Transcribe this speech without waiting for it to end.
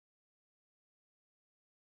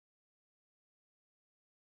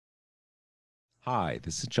Hi,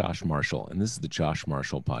 this is Josh Marshall, and this is the Josh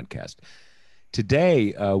Marshall Podcast.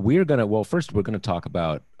 Today, first, we're going to talk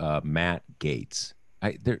about Matt Gaetz.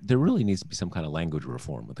 There really needs to be some kind of language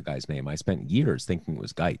reform with the guy's name. I spent years thinking it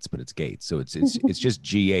was Gaetz, but it's Gates. So it's just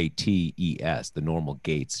Gates. The normal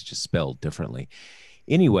Gates, just spelled differently.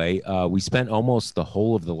 Anyway, we spent almost the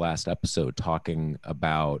whole of the last episode talking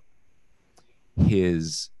about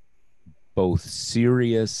his both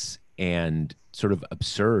serious and sort of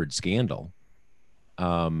absurd scandal.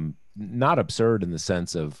 Not absurd in the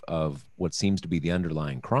sense of what seems to be the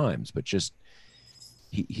underlying crimes, but just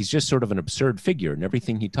he's just sort of an absurd figure, and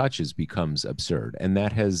everything he touches becomes absurd. And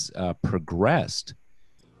that has progressed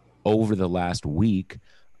over the last week.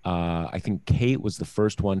 I think Kate was the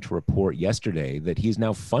first one to report yesterday that he's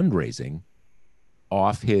now fundraising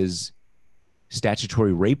off his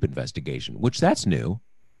statutory rape investigation, which that's new.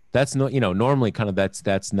 That's not, normally kind of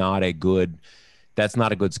that's not a good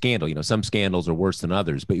scandal. Some scandals are worse than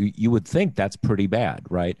others, but you would think that's pretty bad,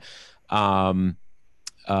 right? But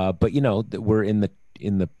we're in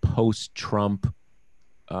the post-Trump,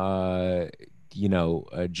 GOP.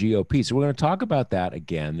 So we're going to talk about that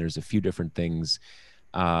again. There's a few different things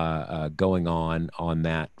going on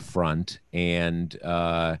that front, and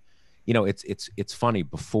it's funny.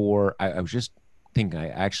 Before I was just thinking,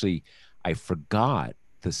 I forgot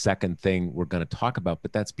the second thing we're going to talk about,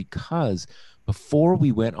 but that's because before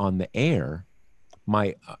we went on the air,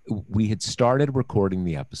 we had started recording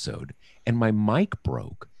the episode and my mic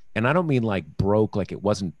broke. And I don't mean like broke, like it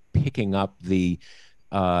wasn't picking up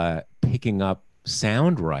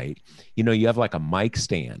sound right. You have like a mic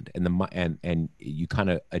stand and you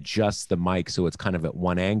kind of adjust the mic so it's kind of at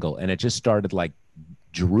one angle, and it just started like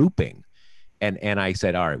drooping. And I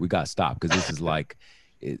said, all right, we got to stop, because this is like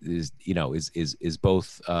is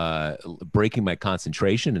both breaking my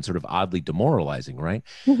concentration and sort of oddly demoralizing, right?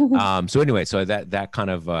 So anyway, so that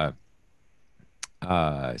kind of so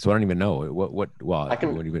I don't even know what I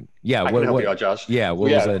can help you out, Josh. What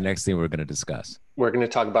was the next thing we're going to discuss? We're going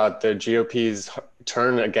to talk about the GOP's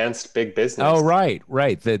turn against big business. Oh, right.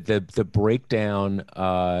 The breakdown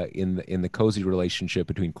in the cozy relationship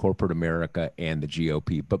between corporate America and the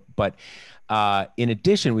GOP. But in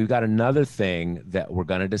addition, we've got another thing that we're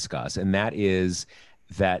going to discuss, and that is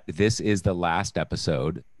that this is the last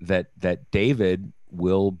episode that David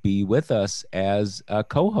will be with us as a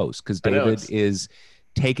co-host, because David is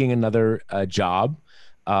taking another job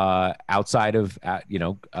outside of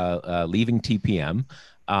leaving TPM.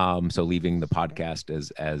 So leaving the podcast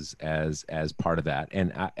as part of that.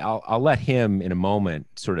 And I'll let him in a moment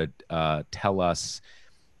sort of tell us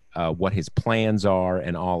what his plans are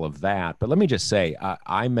and all of that. But let me just say,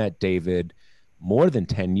 I met David more than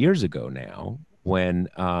 10 years ago now, when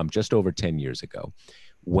just over 10 years ago,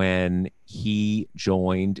 when he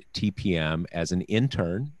joined TPM as an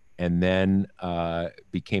intern and then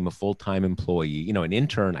became a full-time employee. An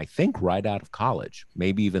intern, I think, right out of college,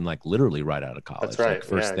 maybe even like literally right out of college. That's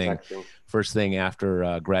right. Like first thing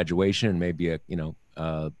after graduation, maybe a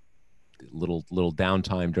little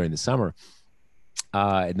downtime during the summer,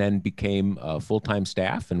 and then became full-time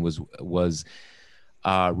staff and was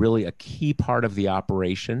really a key part of the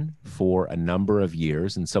operation for a number of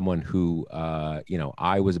years, and someone who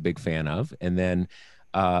I was a big fan of, and then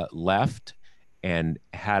left and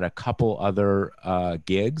had a couple other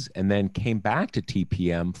gigs, and then came back to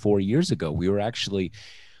TPM 4 years ago. We were actually,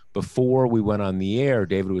 before we went on the air,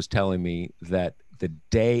 David was telling me that the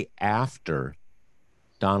day after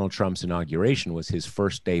Donald Trump's inauguration was his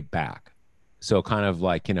first day back. So kind of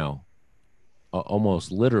like,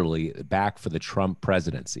 almost literally back for the Trump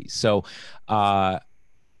presidency. So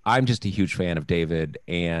I'm just a huge fan of David,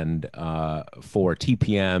 and for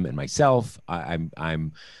TPM and myself,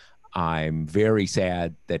 I'm very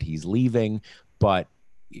sad that he's leaving, but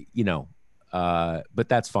but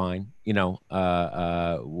that's fine.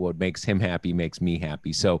 What makes him happy makes me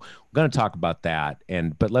happy. So we're going to talk about that.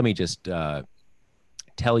 But let me just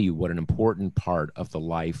tell you what an important part of the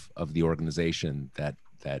life of the organization that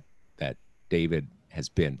David has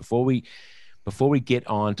been. Before we get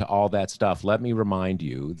on to all that stuff, let me remind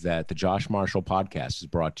you that the Josh Marshall Podcast is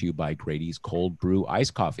brought to you by Grady's Cold Brew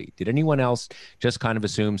Iced Coffee. Did anyone else just kind of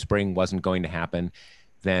assume spring wasn't going to happen?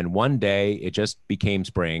 Then one day it just became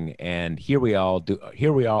spring, and here we all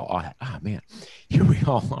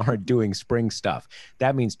are doing spring stuff.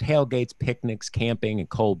 That means tailgates, picnics, camping, and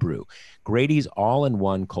cold brew. Grady's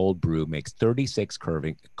all-in-one cold brew makes 36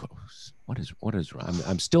 curving. What is?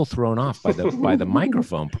 I'm still thrown off by the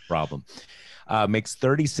microphone problem. Makes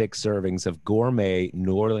 36 servings of gourmet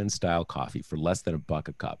New Orleans style coffee for less than $1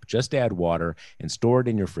 a cup. Just add water and store it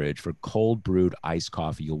in your fridge for cold brewed iced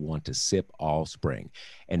coffee you'll want to sip all spring.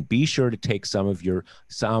 And be sure to take some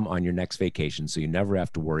on your next vacation so you never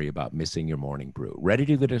have to worry about missing your morning brew. Ready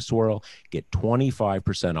to get a swirl? Get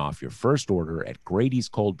 25% off your first order at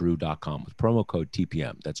Grady'sColdBrew.com with promo code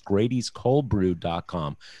TPM. That's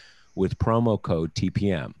Grady'sColdBrew.com with promo code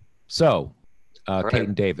TPM. So, Kate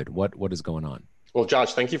and David, what is going on? Well,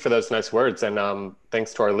 Josh, thank you for those nice words, and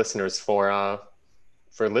thanks to our listeners for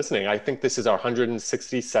listening. I think this is our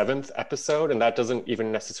 167th episode, and that doesn't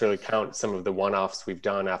even necessarily count some of the one-offs we've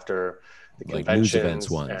done after the Like conventions, news events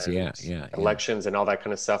ones, and elections, and all that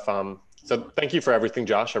kind of stuff. So thank you for everything,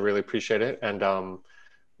 Josh. I really appreciate it, and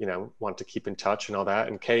want to keep in touch and all that.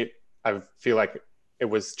 And Kate, I feel like it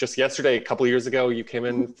was just yesterday, a couple of years ago, you came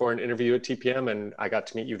in for an interview at TPM, and I got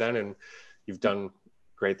to meet you then, and you've done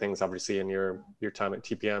great things, obviously, in your time at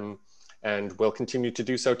TPM, and will continue to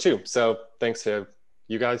do so too. So thanks to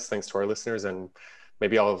you guys, thanks to our listeners, and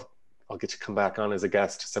maybe I'll get to come back on as a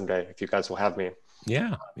guest someday if you guys will have me.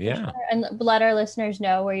 Yeah. Sure. And let our listeners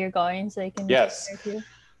know where you're going so they can. Yes.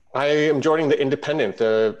 I am joining the Independent,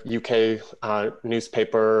 the UK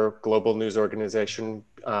newspaper, global news organization.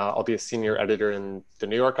 I'll be a senior editor in the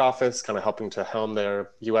New York office, kind of helping to helm their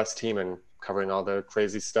US team and covering all the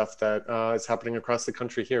crazy stuff that is happening across the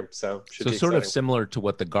country here. So sort of similar to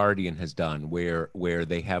what the Guardian has done, where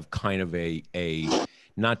they have kind of a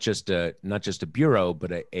not just a bureau,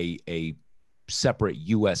 but a separate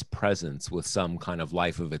US presence with some kind of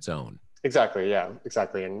life of its own. Exactly. Yeah,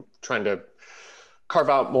 exactly. And trying to carve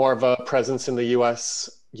out more of a presence in the US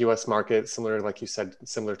market, similar, like you said,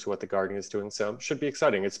 similar to what the Guardian is doing. So should be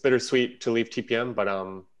exciting. It's bittersweet to leave TPM, but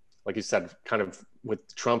like you said, kind of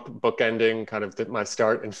with Trump bookending kind of my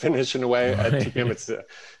start and finish in a way at TPM, it's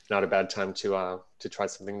not a bad time to try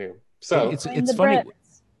something new. So it's funny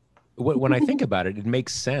when I think about it, it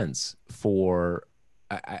makes sense for,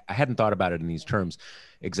 I hadn't thought about it in these terms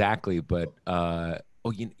exactly, but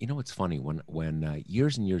you know what's funny, when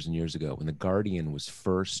years and years and years ago, when the Guardian was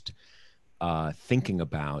first thinking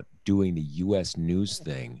about doing the US news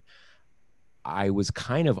thing, I was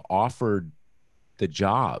kind of offered the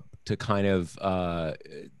job to kind of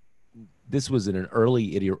this was in an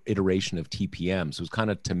early iteration of TPM, so it was kind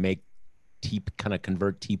of to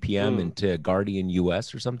convert TPM into Guardian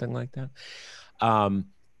US or something like that.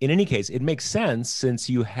 In any case, it makes sense since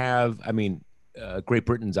you have, Great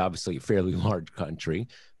Britain's obviously a fairly large country,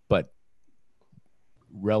 but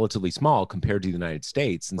relatively small compared to the United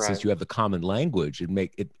States. And since you have the common language,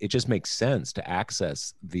 it just makes sense to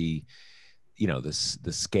access the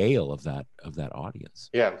scale of that audience.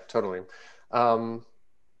 Yeah, totally. So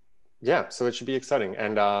it should be exciting.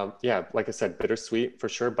 And like I said, bittersweet for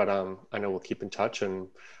sure, but I know we'll keep in touch and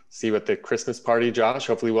see what the Christmas party, Josh.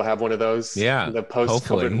 Hopefully we'll have one of those in the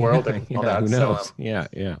post-COVID world and all that. Who knows? So, yeah.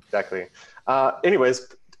 Exactly.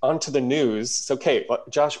 Anyways, on to the news. So Kate,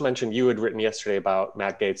 Josh mentioned you had written yesterday about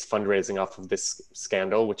Matt Gaetz fundraising off of this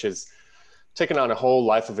scandal, which has taken on a whole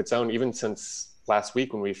life of its own, even since last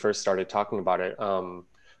week when we first started talking about it.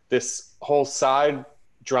 This whole side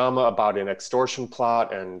drama about an extortion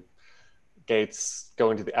plot and Gaetz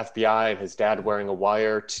going to the FBI and his dad wearing a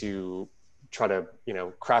wire to try to,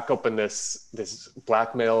 crack open this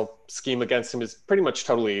blackmail scheme against him is pretty much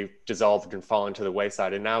totally dissolved and fallen to the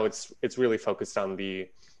wayside. And now it's really focused on the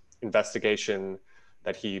investigation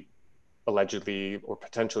that he allegedly or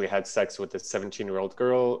potentially had sex with a 17-year-old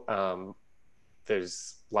girl.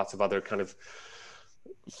 There's lots of other kind of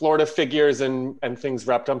Florida figures and things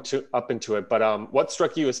wrapped up into it. But what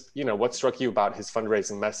struck you about his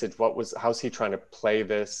fundraising message? How's he trying to play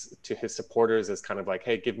this to his supporters as kind of like,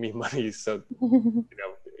 hey, give me money so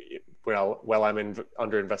while I'm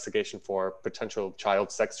under investigation for potential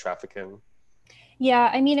child sex trafficking?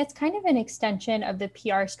 Yeah, it's kind of an extension of the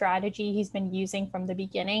PR strategy he's been using from the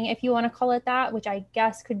beginning, if you want to call it that, which I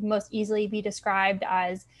guess could most easily be described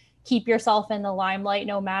as keep yourself in the limelight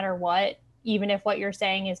no matter what, even if what you're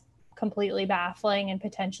saying is completely baffling and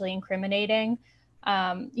potentially incriminating.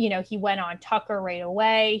 He went on Tucker right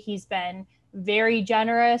away. He's been very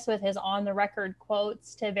generous with his on-the-record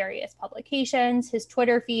quotes to various publications. His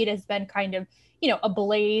Twitter feed has been kind of,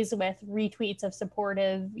 ablaze with retweets of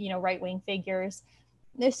supportive, right-wing figures.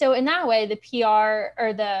 So in that way, the PR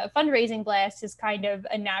or the fundraising blast is kind of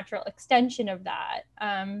a natural extension of that.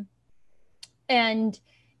 And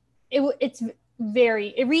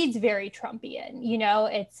it reads very Trumpian.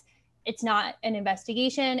 It's not an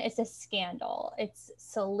investigation, it's a scandal. It's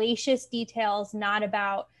salacious details, not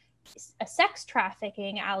about a sex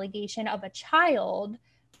trafficking allegation of a child,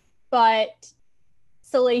 but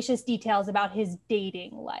salacious details about his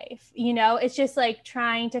dating life. You know, it's just like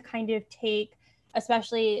trying to kind of take,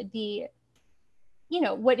 especially the, you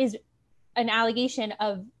know, what is an allegation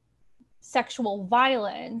of sexual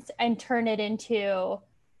violence and turn it into,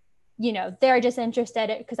 you know, they're just interested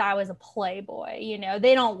because I was a playboy. You know,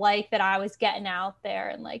 they don't like that I was getting out there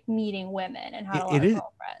and like meeting women and had a lot of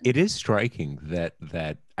girlfriends. It is striking that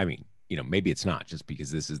I mean, you know, maybe it's not just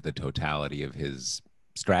because this is the totality of his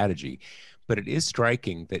strategy, but it is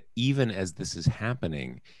striking that even as this is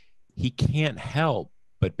happening, he can't help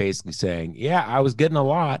but basically saying, yeah, I was getting a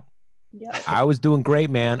lot. Yep. I was doing great,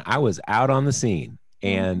 man. I was out on the scene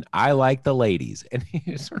and I like the ladies. And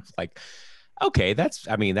he's sort of like, okay, that's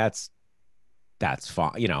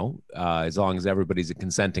fine. You know, as long as everybody's a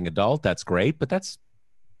consenting adult, that's great. But I'm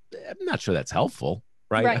not sure that's helpful.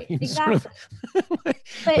 Right. Right. I mean, exactly.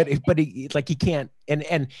 Sort of, but he, like, he can't.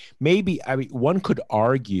 And maybe, I mean, one could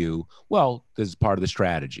argue, well, this is part of the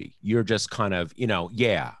strategy. You're just kind of, you know,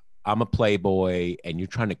 yeah, I'm a playboy and you're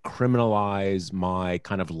trying to criminalize my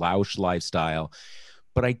kind of louche lifestyle.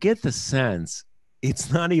 But I get the sense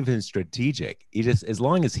it's not even strategic. He just, as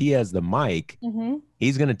long as he has the mic,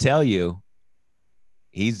 he's going to tell you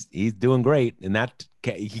he's doing great, and that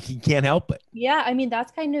he can't help it. Yeah, I mean,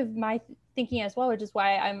 that's kind of my thinking as well, which is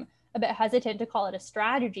why I'm a bit hesitant to call it a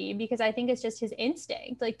strategy, because I think it's just his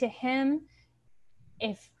instinct. Like, to him,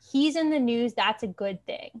 if he's in the news, that's a good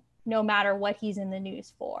thing, no matter what he's in the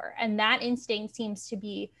news for. And that instinct seems to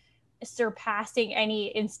be surpassing any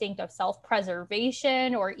instinct of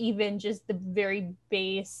self-preservation or even just the very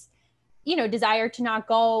base, you know, desire to not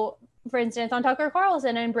go, for instance, on Tucker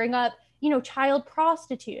Carlson and bring up, you know, child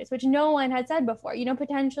prostitutes, which no one had said before, you know,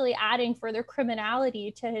 potentially adding further criminality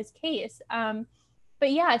to his case.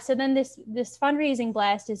 But yeah, so then this fundraising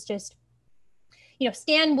blast is just, you know,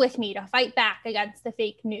 stand with me to fight back against the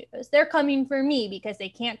fake news. They're coming for me because they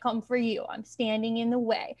can't come for you. I'm standing in the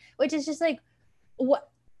way, which is just like, what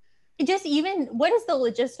is the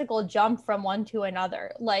logistical jump from one to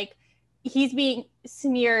another? Like, he's being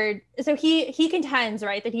smeared. So he contends,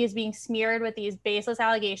 right, that he is being smeared with these baseless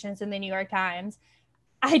allegations in the New York Times.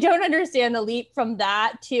 I don't understand the leap from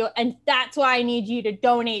that to, and that's why I need you to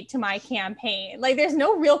donate to my campaign. Like, there's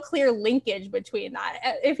no real clear linkage between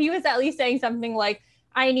that. If he was at least saying something like,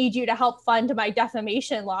 I need you to help fund my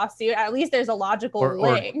defamation lawsuit, at least there's a logical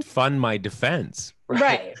link. Or fund my defense.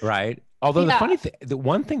 Right. Right. Although the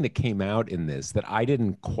one thing that came out in this that I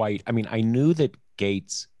didn't quite, I mean, I knew that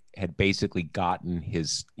Gaetz had basically gotten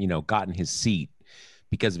his seat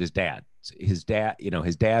because of his dad. His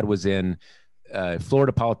dad was in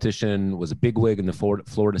Florida politician, was a bigwig in the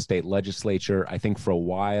Florida state legislature. I think for a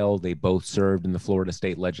while they both served in the Florida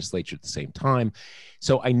state legislature at the same time.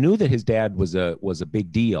 So I knew that his dad was a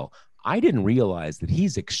big deal. I didn't realize that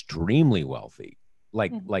he's extremely wealthy,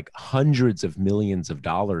 like hundreds of millions of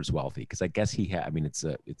dollars wealthy. Because I guess he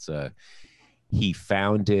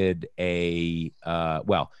founded a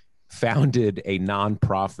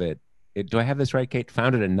nonprofit. Do I have this right, Kate?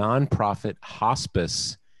 Founded a nonprofit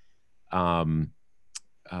hospice, a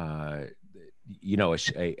kind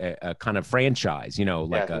of franchise,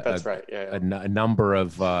 that's right. A number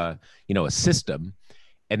of, a system,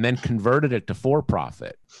 and then converted it to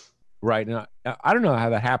for-profit. Right. Now, I don't know how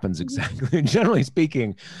that happens exactly. Generally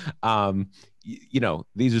speaking,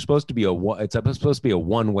 these are supposed to be it's supposed to be a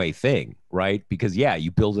one-way thing, right? Because you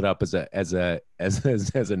build it up as a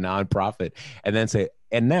nonprofit and then say,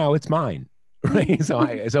 and now it's mine, right?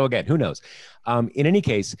 So again, who knows? In any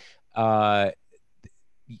case,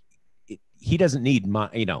 he doesn't need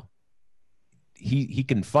money. He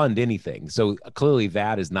can fund anything. So clearly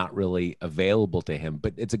that is not really available to him.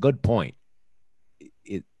 But it's a good point.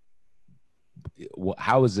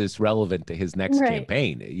 How is this relevant to his next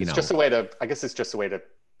campaign? It's just a way to, I guess it's just a way to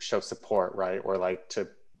show support, right? Or like to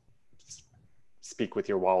speak with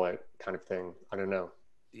your wallet kind of thing. I don't know.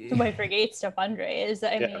 It's a way for Gaetz to fundraise.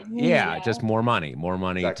 I mean, just more money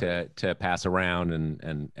exactly. to pass around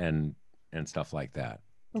and stuff like that.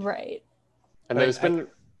 Right. And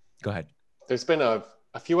go ahead. There's been a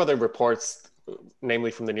few other reports,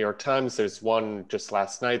 namely from the New York Times. There's one just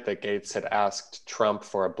last night that Gaetz had asked Trump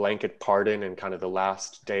for a blanket pardon in kind of the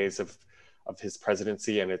last days of his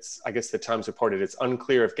presidency. And I guess the Times reported it's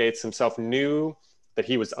unclear if Gaetz himself knew that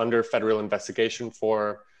he was under federal investigation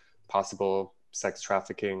for possible sex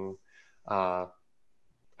trafficking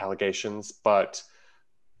allegations, but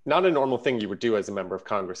not a normal thing you would do as a member of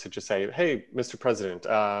Congress to just say, hey, Mr. President,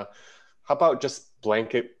 how about just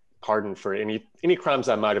blanket pardon for any crimes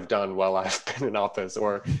I might have done while I've been in office,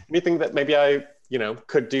 or anything that maybe I,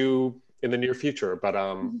 could do in the near future. But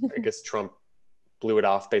I guess Trump blew it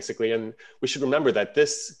off basically. And we should remember that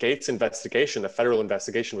this Gaetz investigation, the federal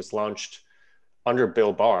investigation, was launched under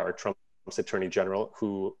Bill Barr, Trump's attorney general,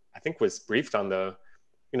 who I think was briefed on the,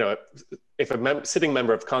 if a sitting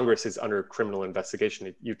member of Congress is under criminal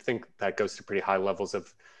investigation, you'd think that goes to pretty high levels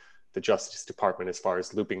of the Justice Department as far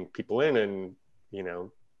as looping people in and,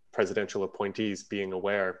 presidential appointees being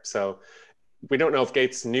aware. So we don't know if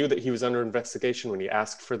Gaetz knew that he was under investigation when he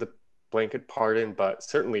asked for the blanket pardon, but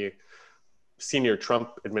certainly senior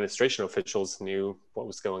Trump administration officials knew what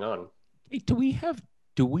was going on. Hey, do we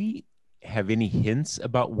have any hints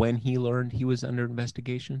about when he learned he was under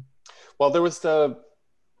investigation? Well, there was the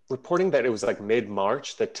reporting that it was like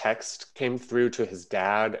mid-March. The text came through to his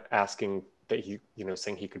dad asking that he,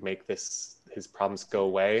 saying he could make his problems go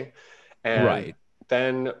away. And right.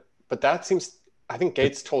 Then, but that seems, I think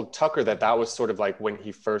Gaetz told Tucker that was sort of like when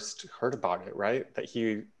he first heard about it, right? That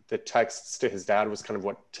the texts to his dad was kind of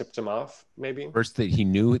what tipped him off, maybe. First, that he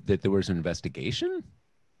knew that there was an investigation?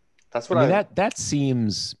 That's what that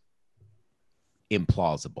seems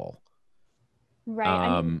implausible.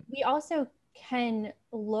 Right. We also can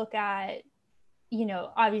look at,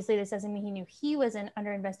 obviously this doesn't mean he knew he was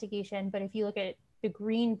under investigation, but if you look at the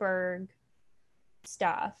Greenberg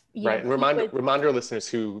stuff. Right. And remind our listeners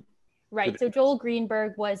who. Right. So Joel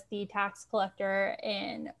Greenberg was the tax collector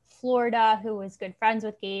in Florida who was good friends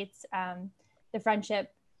with Gaetz. The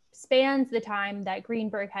friendship spans the time that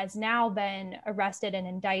Greenberg has now been arrested and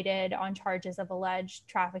indicted on charges of alleged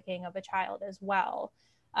trafficking of a child as well.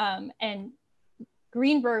 And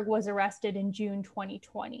Greenberg was arrested in June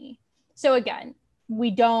 2020. So again,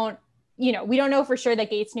 we don't know for sure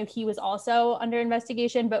that Gaetz knew he was also under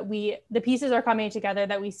investigation, but the pieces are coming together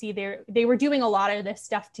that we see they were doing a lot of this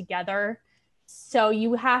stuff together. So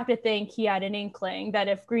you have to think he had an inkling that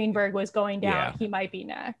if Greenberg was going down, he might be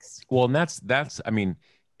next. Well, and that's, I mean,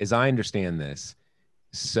 as I understand this,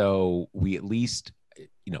 so we at least,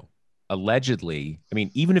 allegedly, I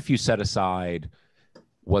mean, even if you set aside,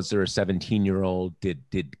 was there a 17-year-old? Did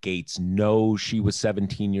Gaetz know she was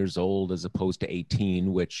 17 years old as opposed to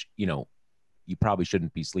 18, which, you probably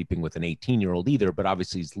shouldn't be sleeping with an 18-year-old either, but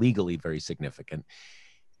obviously is legally very significant.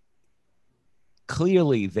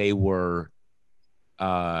 Clearly they were,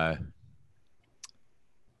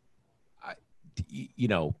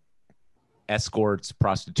 escorts,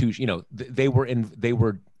 prostitution, they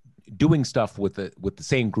were doing stuff with the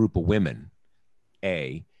same group of women,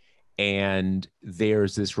 and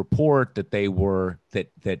there's this report that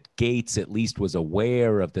that Gaetz at least was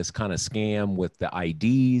aware of this kind of scam with the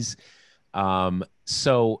IDs.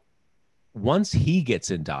 So once he gets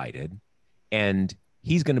indicted, and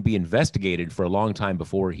he's going to be investigated for a long time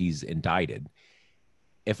before he's indicted.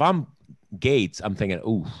 If I'm Gaetz, I'm thinking,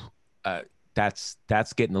 ooh, that's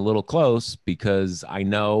getting a little close because I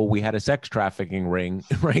know we had a sex trafficking ring,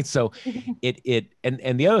 right? So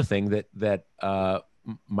and the other thing that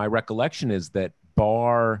my recollection is that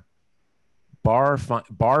Barr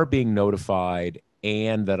being notified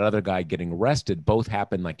and that other guy getting arrested both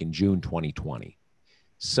happened like in June 2020.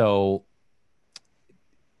 So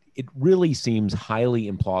it really seems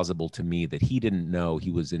highly implausible to me that he didn't know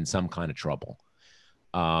he was in some kind of trouble.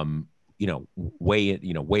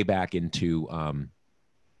 Way back into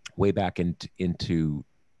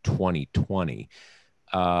 2020.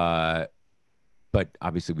 But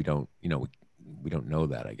obviously we don't know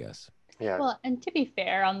that, I guess. Yeah. Well, and to be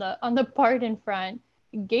fair, on the pardon front,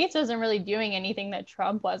 Gaetz wasn't really doing anything that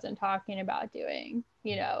Trump wasn't talking about doing.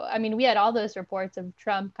 I mean, we had all those reports of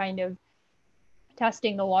Trump kind of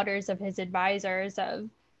testing the waters of his advisors of,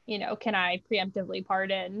 can I preemptively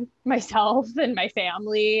pardon myself and my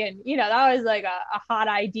family? And, that was like a hot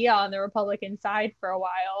idea on the Republican side for a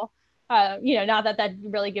while. Not that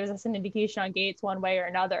really gives us an indication on Gaetz one way or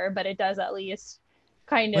another, but it does at least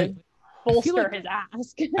kind of bolster his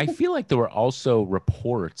ask. I feel like there were also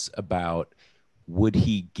reports about would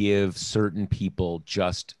he give certain people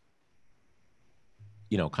just,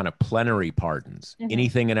 kind of plenary pardons,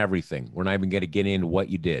 anything and everything. We're not even going to get into what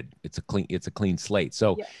you did. It's a clean slate.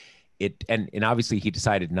 So and obviously he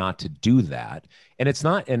decided not to do that. And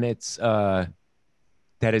that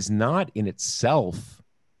is not in itself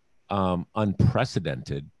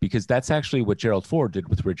unprecedented, because that's actually what Gerald Ford did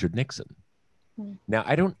with Richard Nixon. Now,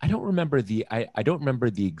 I don't remember the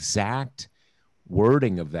exact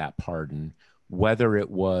wording of that pardon, whether it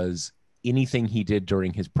was anything he did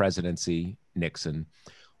during his presidency, Nixon,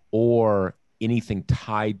 or anything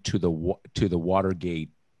tied to the Watergate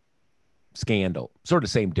scandal. Sort of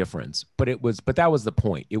same difference, but that was the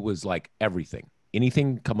point. It was like everything,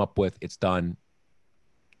 anything come up with, it's done.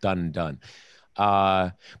 But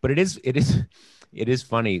it is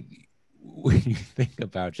funny when you think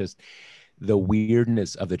about just the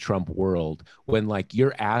weirdness of the Trump world, when like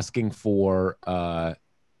you're asking for a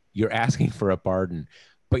pardon,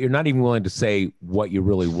 but you're not even willing to say what you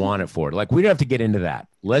really want it for. Like, we don't have to get into that.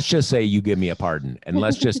 Let's just say you give me a pardon, and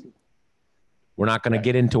we're not going to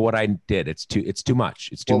get into what I did. It's too much.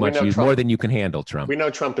 It's too much. More than you can handle, Trump. We know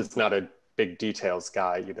Trump is not a big details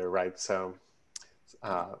guy either, right? So,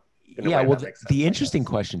 yeah. Well, the interesting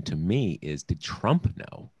question to me is, did Trump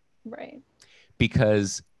know? Right.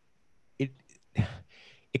 Because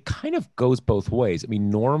it kind of goes both ways. I mean,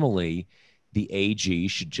 normally the AG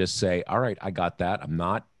should just say, all right, I got that. I'm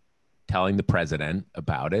not telling the president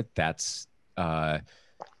about it. That's that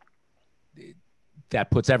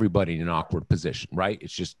puts everybody in an awkward position, right?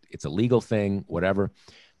 It's a legal thing, whatever.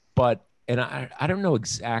 But, and I don't know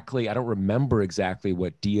exactly, I don't remember exactly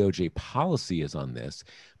what DOJ policy is on this,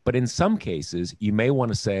 but in some cases, you may want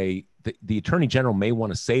to say, the attorney general may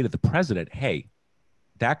want to say to the president, hey,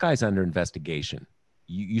 that guy's under investigation.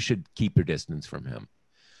 You should keep your distance from him.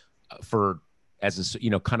 As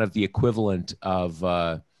a, kind of the equivalent of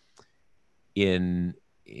that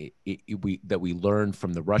we learned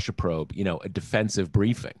from the Russia probe, a defensive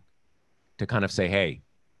briefing to kind of say, hey,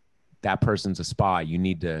 that person's a spy. You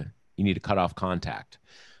need to cut off contact.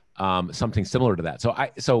 Something similar to that.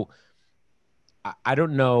 So I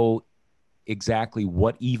don't know exactly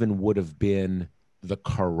what even would have been the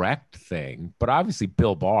correct thing, but obviously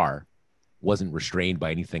Bill Barr wasn't restrained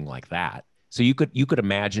by anything like that. So you could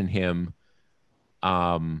imagine him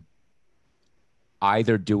either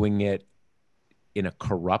doing it in a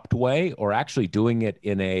corrupt way or actually doing it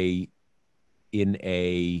in a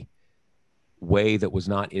way that was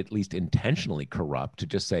not at least intentionally corrupt, to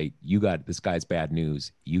just say, this guy's bad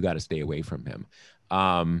news. You got to stay away from him.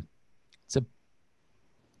 I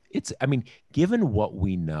mean, given what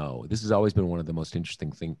we know, this has always been one of the most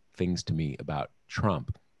interesting things to me about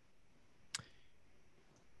Trump.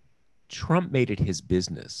 Trump made it his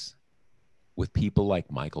business with people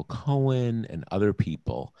like Michael Cohen and other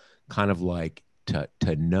people, kind of like to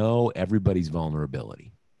know everybody's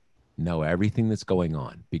vulnerability, know everything that's going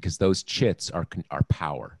on, because those chits are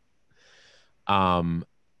power. And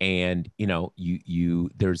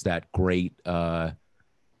there's that great, I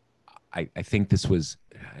think this was,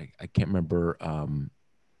 I can't remember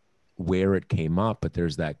where it came up, but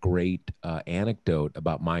there's that great anecdote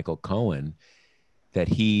about Michael Cohen, that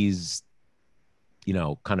he's,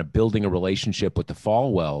 kind of building a relationship with the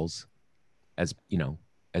Falwells as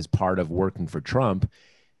part of working for Trump.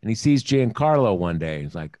 And he sees Giancarlo one day. And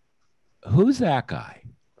he's like, who's that guy?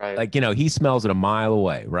 Right. Like, he smells it a mile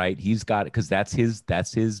away, right? He's got it, because that's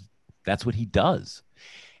what he does.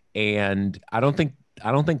 And I don't think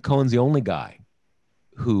Cohen's the only guy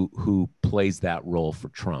who plays that role for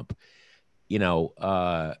Trump.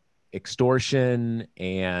 Extortion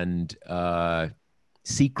and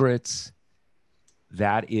secrets,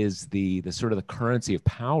 that is the sort of the currency of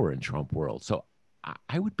power in Trump world. So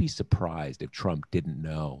I would be surprised if Trump didn't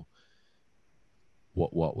know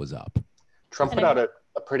what was up. Trump put out a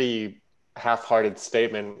pretty half-hearted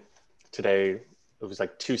statement today. It was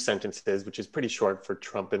like 2 sentences, which is pretty short for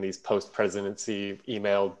Trump in these post-presidency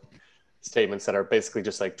email statements that are basically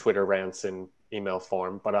just like Twitter rants in email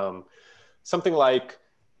form. But something like,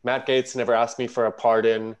 Matt Gaetz never asked me for a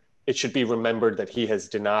pardon. It should be remembered that he has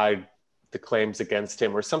denied the claims against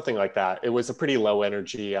him, or something like that. It was a pretty low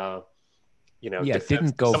energy, it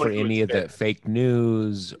didn't go for any of the fake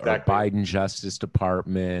news or Biden Justice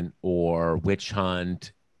Department or witch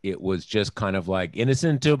hunt. It was just kind of like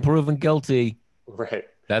innocent until proven guilty. Right.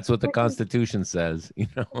 That's what the Constitution says,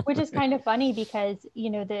 Which is kind of funny because,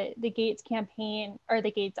 the Gaetz campaign, or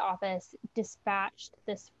the Gaetz office, dispatched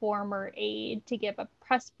this former aide to give a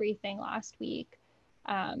press briefing last week.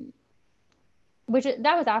 That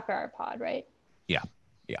was after our pod, right? Yeah.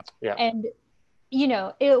 And,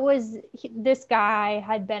 it was, this guy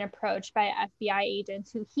had been approached by FBI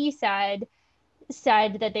agents who he said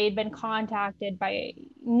that they'd been contacted by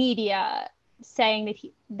media saying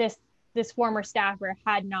that this former staffer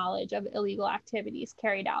had knowledge of illegal activities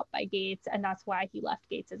carried out by Gaetz, and that's why he left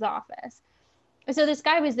Gaetz's office. So this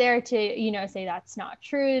guy was there to, say that's not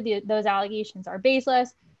true. Those allegations are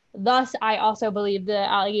baseless. Thus, I also believe the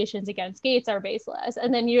allegations against Gaetz are baseless.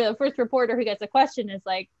 And then the first reporter who gets a question is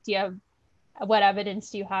like, what evidence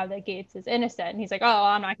do you have that Gaetz is innocent? And he's like, oh,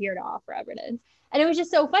 I'm not here to offer evidence. And it was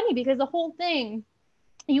just so funny because the whole thing,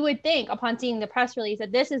 you would think upon seeing the press release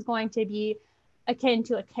that this is going to be akin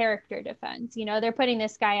to a character defense. They're putting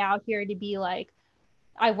this guy out here to be like,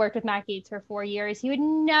 I worked with Matt Gaetz for 4 years. He would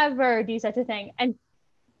never do such a thing. And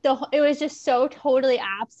it was just so totally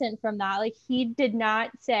absent from that. Like, he did not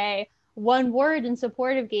say, one word in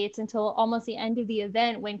support of Gaetz until almost the end of the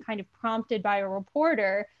event, when kind of prompted by a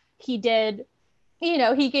reporter, he did,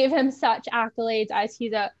 he gave him such accolades as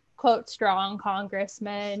he's a quote strong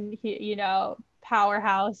congressman, he,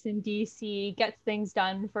 powerhouse in DC, gets things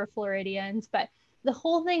done for Floridians. But the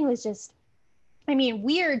whole thing was just,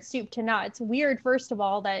 weird soup to nuts. Weird, first of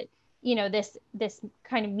all, that this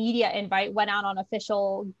kind of media invite went out on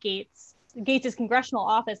official Gaetz's congressional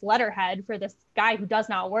office letterhead for this guy who does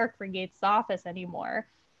not work for Gaetz's office anymore.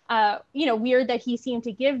 Weird that he seemed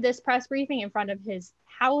to give this press briefing in front of his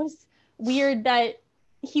house. Weird that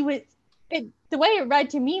the way it read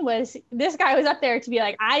to me was this guy was up there to be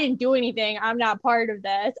like, I didn't do anything, I'm not part of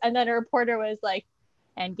this. And then a reporter was like,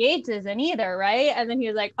 and Gaetz isn't either, right? And then he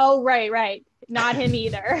was like, oh, right. Not him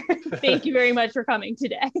either. Thank you very much for coming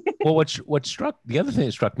today. Well, the other thing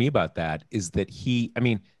that struck me about that is that the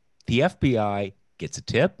FBI gets a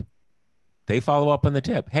tip. They follow up on the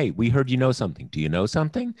tip. Hey, we heard you know something. Do you know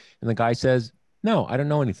something? And the guy says, no, I don't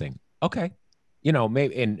know anything. Okay.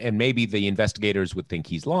 Maybe the investigators would think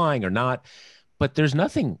he's lying or not, but there's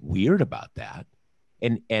nothing weird about that.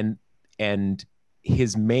 And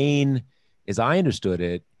his main, as I understood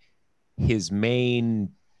it, his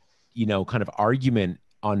main, kind of argument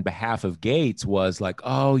on behalf of Gaetz was like,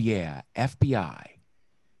 oh yeah, FBI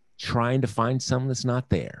trying to find someone that's not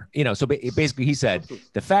there. So basically he said,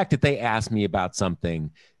 the fact that they asked me about something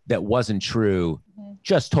that wasn't true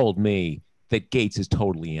just told me that Gaetz is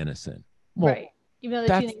totally innocent. Well, right. Even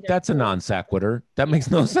though that's a non sequitur. That makes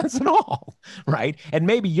no sense at all, right? And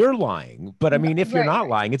maybe you're lying, but if you're not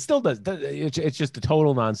lying, it still does. It's just a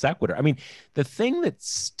total non sequitur. The thing that's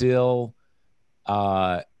still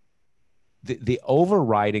the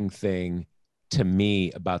overriding thing to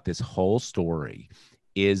me about this whole story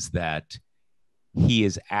is that he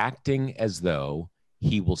is acting as though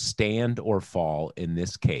he will stand or fall in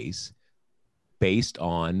this case based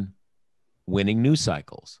on winning news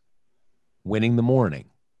cycles, winning the morning,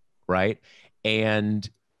 right? And,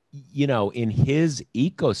 in his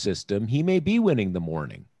ecosystem, he may be winning the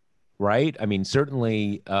morning, right?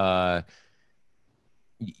 Certainly,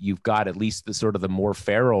 you've got at least the sort of the more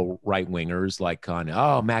feral right wingers like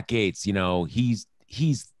Matt Gaetz,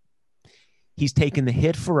 he's taken the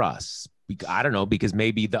hit for us. I don't know, because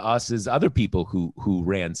maybe the us is other people who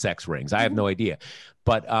ran sex rings. I have no idea,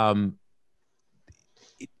 but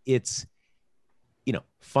it's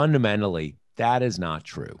fundamentally that is not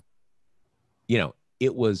true.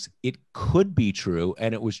 It could be true,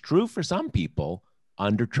 and it was true for some people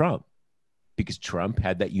under Trump, because Trump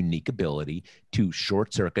had that unique ability to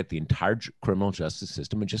short circuit the entire criminal justice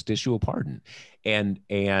system and just issue a pardon. And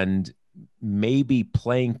maybe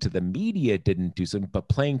playing to the media didn't do something, but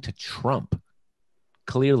playing to Trump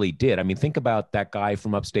clearly did. Think about that guy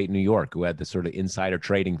from upstate New York who had this sort of insider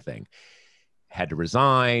trading thing, had to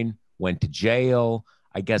resign, went to jail.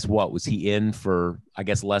 I guess what was he in for,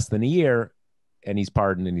 less than a year, and he's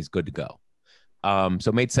pardoned and he's good to go. So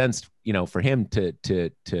it made sense, for him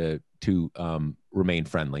to remain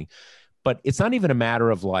friendly. But it's not even a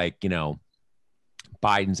matter of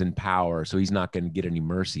Biden's in power, so he's not going to get any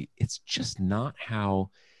mercy. It's just not how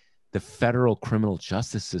the federal criminal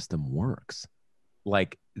justice system works.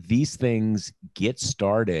 These things get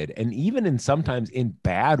started, and even sometimes in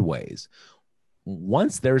bad ways,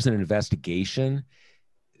 once there's an investigation,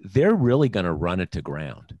 they're really going to run it to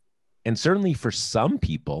ground. And certainly for some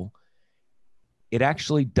people, it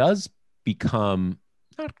actually does become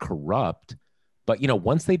not corrupt, but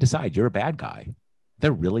once they decide you're a bad guy,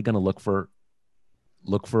 they're really going to look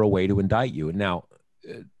for a way to indict you. And now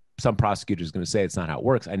some prosecutors are going to say it's not how it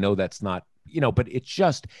works. I know that's not, but it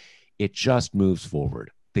just moves forward.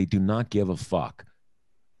 They do not give a fuck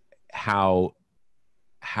how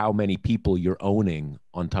many people you're owning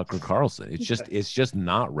on Tucker Carlson. It's just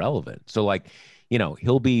not relevant. So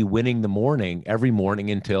he'll be winning the morning every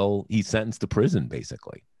morning until he's sentenced to prison,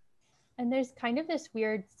 basically. And there's kind of this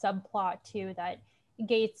weird subplot too, that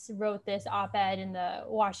Gaetz wrote this op-ed in the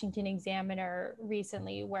Washington Examiner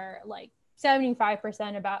recently where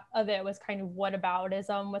 75% of it was kind of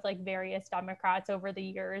whataboutism with various Democrats over the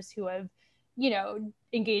years who have,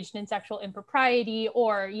 engaged in sexual impropriety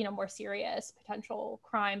or, more serious potential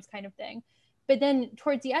crimes kind of thing. But then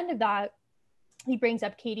towards the end of that, he brings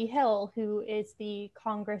up Katie Hill, who is the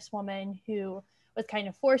congresswoman who was kind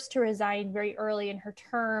of forced to resign very early in her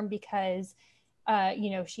term because,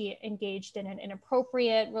 she engaged in an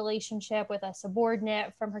inappropriate relationship with a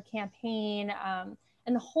subordinate from her campaign.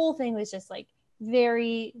 And the whole thing was just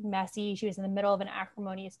very messy. She was in the middle of an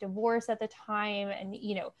acrimonious divorce at the time. And,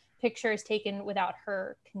 pictures taken without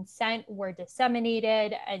her consent were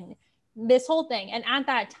disseminated. And this whole thing. And at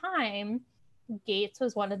that time, Gaetz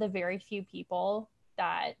was one of the very few people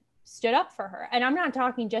that stood up for her. And I'm not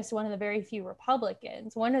talking just one of the very few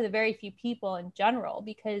Republicans, one of the very few people in general,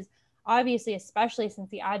 because obviously, especially since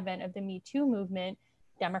the advent of the Me Too movement,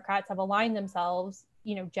 Democrats have aligned themselves,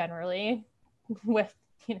 generally with,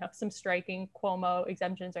 some striking Cuomo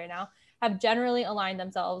exemptions right now, have generally aligned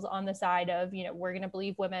themselves on the side of, we're going to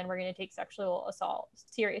believe women, we're going to take sexual assault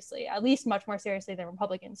seriously, at least much more seriously than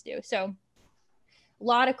Republicans do. So a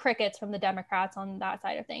lot of crickets from the Democrats on that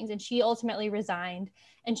side of things. And she ultimately resigned.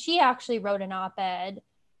 And she actually wrote an op-ed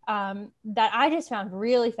that I just found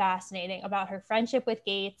really fascinating about her friendship with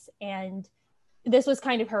Gaetz. And this was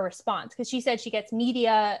kind of her response, because she said she gets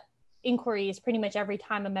media inquiries pretty much every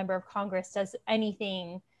time a member of Congress does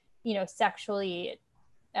anything, sexually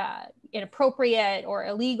inappropriate or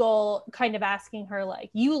illegal, kind of asking her like,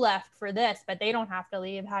 you left for this, but they don't have to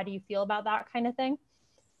leave. How do you feel about that kind of thing?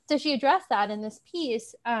 So she addressed that in this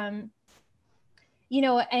piece, and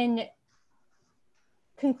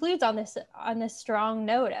concludes on this strong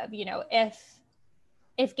note of,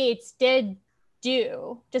 if Gaetz did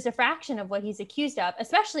do just a fraction of what he's accused of,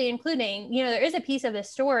 especially including, there is a piece of this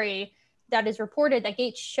story that is reported that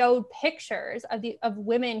Gaetz showed pictures of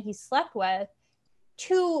women he slept with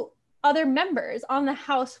to other members on the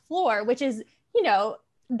House floor, which is, that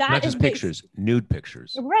not just pictures, nude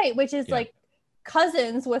pictures, right? Which is like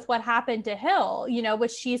cousins with what happened to Hill,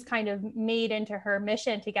 which she's kind of made into her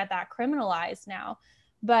mission to get that criminalized now.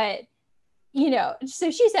 But,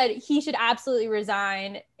 so she said he should absolutely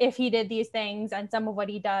resign if he did these things, and some of what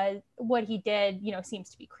he did, seems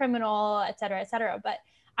to be criminal, et cetera, et cetera. But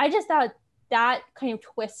I just thought that kind of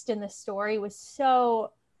twist in the story was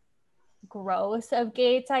so gross of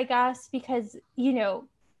Gaetz, I guess, because,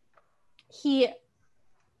 he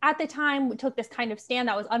at the time took this kind of stand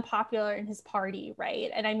that was unpopular in his party,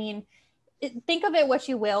 right? And I mean, think of it what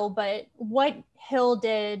you will, but what Hill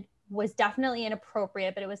did was definitely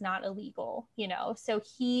inappropriate, but it was not illegal, So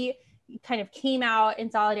he kind of came out in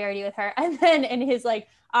solidarity with her. And then in his like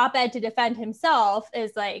op-ed to defend himself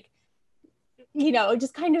is like,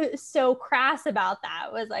 just kind of so crass about that.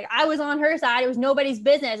 It was like, I was on her side. It was nobody's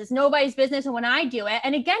business. It's nobody's business when I do it.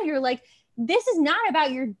 And again, you're like, this is not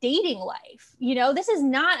about your dating life. This is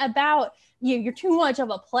not about you're too much of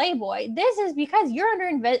a playboy. This is because you're under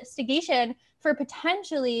investigation for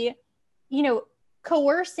potentially,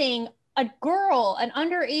 coercing an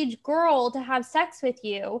underage girl to have sex with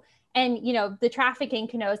you. And, the trafficking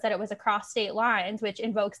connotes that it was across state lines, which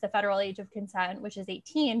invokes the federal age of consent, which is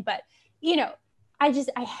 18. But,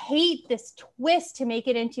 I hate this twist to make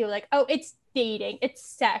it into like, oh, it's dating, it's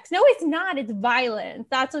sex. No, it's not. It's violence.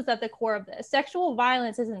 That's what's at the core of this. Sexual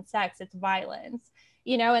violence isn't sex, it's violence,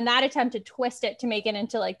 and that attempt to twist it to make it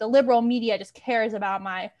into like the liberal media just cares about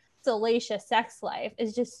my salacious sex life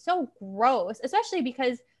is just so gross, especially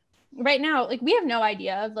because right now, like, we have no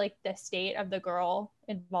idea of like the state of the girl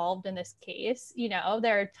involved in this case.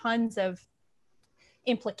 There are tons of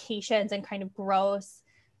implications and kind of gross,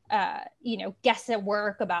 guess at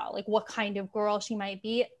work about like what kind of girl she might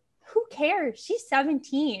be. Who cares? She's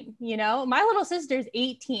 17, my little sister's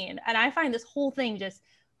 18. And I find this whole thing just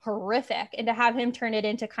horrific. And to have him turn it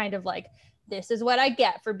into kind of like, this is what I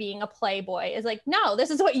get for being a playboy is like, no, this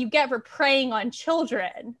is what you get for preying on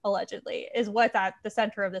children, allegedly, is what's at the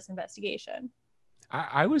center of this investigation.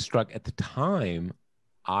 I was struck at the time.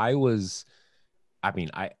 I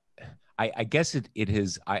guess it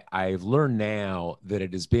has, I've learned now that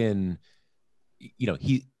it has been,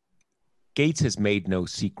 Gaetz has made no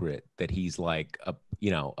secret that he's like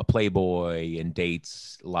a playboy and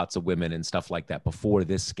dates lots of women and stuff like that before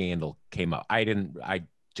this scandal came up. I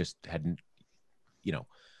just hadn't,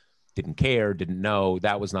 didn't care, didn't know.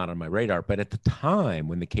 That was not on my radar. But at the time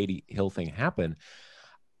when the Katie Hill thing happened,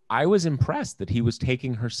 I was impressed that he was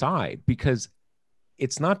taking her side, because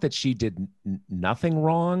it's not that she did nothing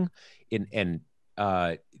wrong and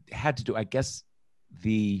had to do, I guess,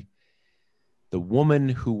 the woman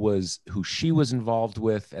who she was involved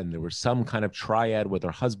with, and there was some kind of triad with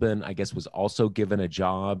her husband, I guess, was also given a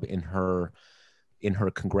job in her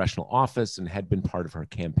congressional office and had been part of her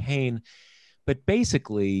campaign. But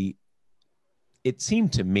basically, it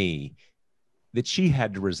seemed to me that she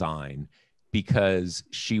had to resign because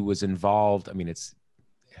she was involved. I mean, it's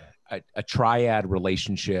a triad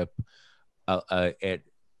relationship,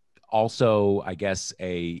 also, I guess,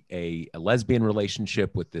 a lesbian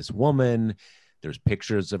relationship with this woman. There's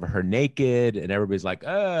pictures of her naked, and everybody's like,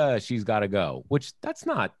 she's got to go, which that's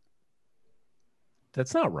not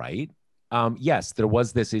right. Yes, there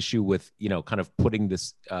was this issue with, kind of putting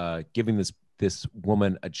this, giving this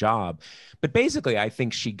woman a job. But basically, I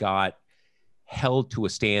think she got held to a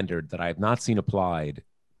standard that I have not seen applied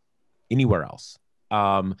anywhere else.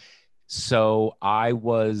 So I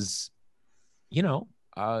was,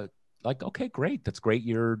 like, okay, great. That's great.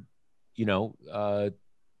 You're,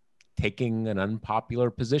 taking an unpopular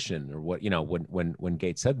position, or what, when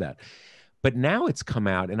Gaetz said that. But now it's come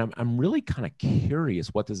out, and I'm really kind of curious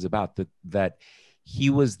what this is about, that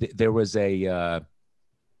there was a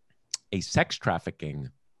sex trafficking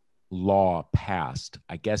law passed,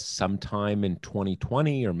 I guess sometime in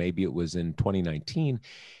 2020, or maybe it was in 2019,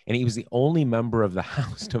 and he was the only member of the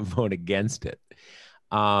House to vote against it.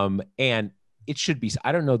 And it should be,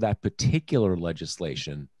 I don't know that particular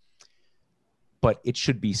legislation, but it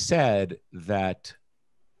should be said that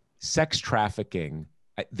sex trafficking,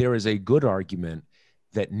 there is a good argument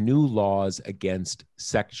that new laws against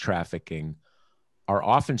sex trafficking are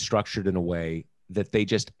often structured in a way that they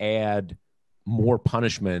just add more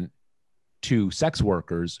punishment to sex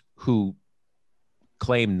workers who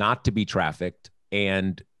claim not to be trafficked,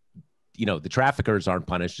 and the traffickers aren't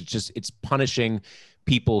punished. It's punishing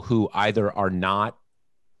people who either are not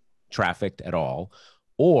trafficked at all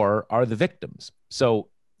or are the victims. So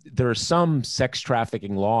there are some sex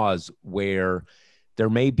trafficking laws where there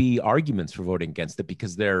may be arguments for voting against it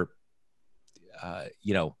because they're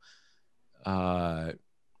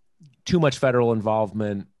too much federal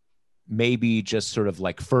involvement, maybe just sort of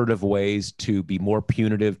like furtive ways to be more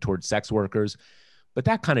punitive towards sex workers. But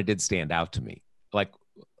that kind of did stand out to me, like,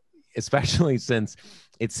 especially since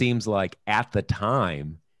it seems like at the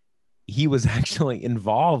time he was actually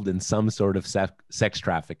involved in some sort of sex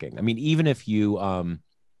trafficking. I mean, even if you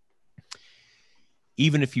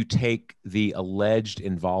take the alleged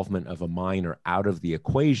involvement of a minor out of the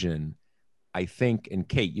equation, I think, and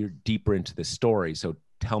Kate, you're deeper into this story, so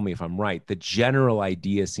tell me if I'm right, the general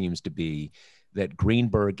idea seems to be that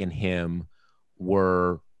Greenberg and him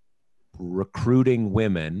were recruiting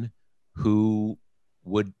women who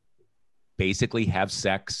would basically have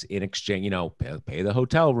sex in exchange, pay the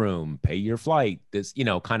hotel room, pay your flight, this,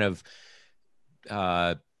 kind of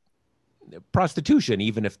prostitution,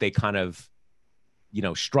 even if they kind of,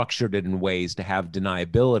 structured it in ways to have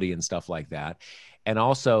deniability and stuff like that. And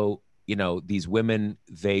also, these women,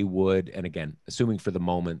 they would, and again, assuming for the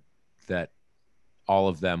moment that all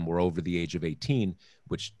of them were over the age of 18,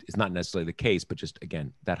 which is not necessarily the case, but just,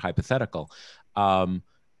 again, that hypothetical.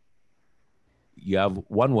 You have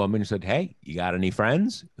one woman who said, hey, you got any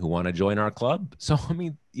friends who want to join our club? So, I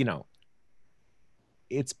mean,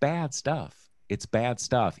 it's bad stuff. It's bad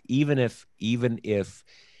stuff. Even if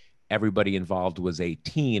everybody involved was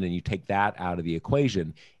 18 and you take that out of the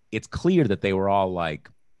equation, it's clear that they were all like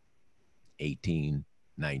 18,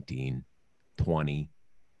 19, 20,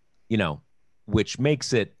 which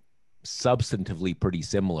makes it substantively pretty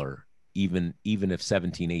similar, even if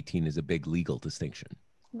 17, 18 is a big legal distinction.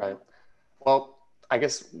 Right. Well, I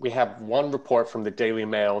guess we have one report from the Daily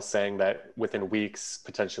Mail saying that within weeks,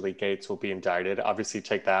 potentially Gaetz will be indicted. Obviously,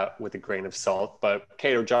 take that with a grain of salt. But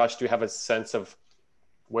Kate or Josh, do you have a sense of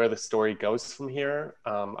where the story goes from here?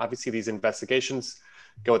 Obviously, these investigations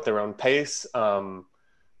go at their own pace.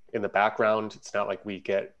 In the background, it's not like we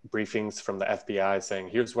get briefings from the FBI saying,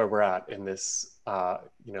 here's where we're at in this,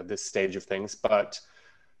 this stage of things. But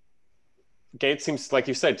Gaetz seems, like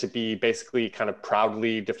you said, to be basically kind of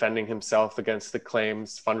proudly defending himself against the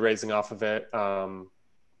claims, fundraising off of it.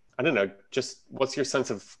 I don't know, just what's your sense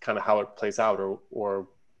of kind of how it plays out, or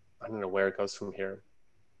I don't know where it goes from here?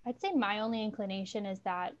 I'd say my only inclination is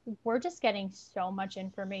that we're just getting so much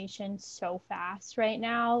information so fast right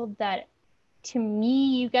now that, to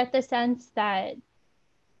me, you get the sense that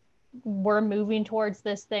we're moving towards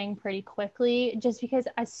this thing pretty quickly, just because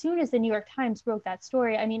as soon as the New York Times broke that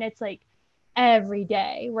story, I mean, it's like every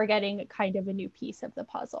day we're getting kind of a new piece of the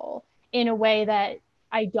puzzle in a way that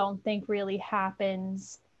I don't think really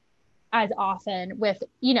happens as often with,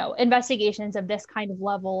 investigations of this kind of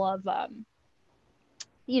level of,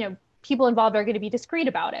 people involved are going to be discreet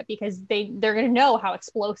about it because they're going to know how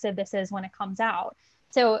explosive this is when it comes out.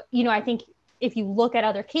 So, I think if you look at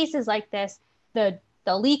other cases like this, the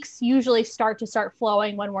leaks usually start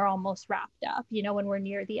flowing when we're almost wrapped up, when we're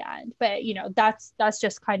near the end. But, that's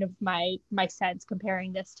just kind of my sense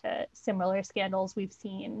comparing this to similar scandals we've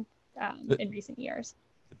seen in recent years.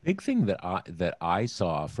 The big thing that I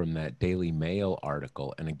saw from that Daily Mail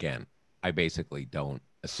article, and again, I basically don't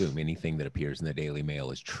assume anything that appears in the Daily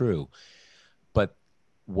Mail is true, but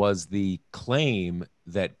was the claim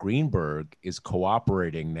that Greenberg is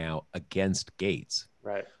cooperating now against Gaetz.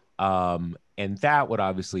 Right. And that would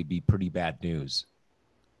obviously be pretty bad news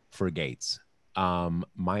for Gaetz.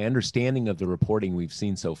 My understanding of the reporting we've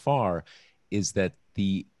seen so far is that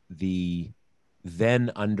the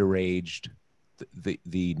then underaged,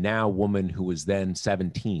 the now woman who was then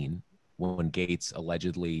 17 when Gaetz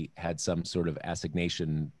allegedly had some sort of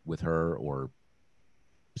assignation with her or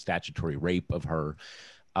statutory rape of her,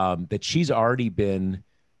 that she's already been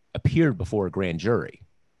appeared before a grand jury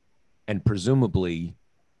and presumably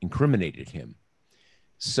incriminated him.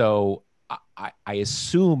 So I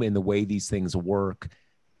assume in the way these things work,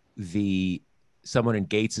 someone in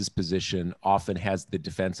Gaetz's position often has the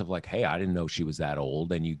defense of like, hey, I didn't know she was that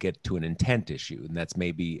old, and you get to an intent issue, and that's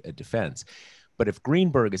maybe a defense. But if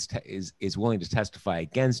Greenberg is willing to testify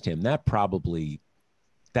against him, that's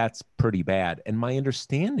pretty bad. And my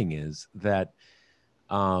understanding is that,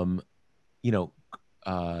 I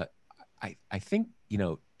think,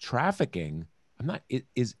 trafficking. I'm not.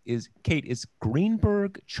 Is Kate? Is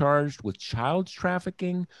Greenberg charged with child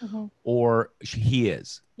trafficking, or he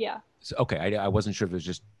is? Yeah. So, okay, I wasn't sure if it was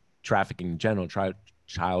just trafficking in general,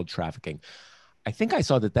 child trafficking. I think I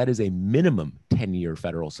saw that is a minimum 10-year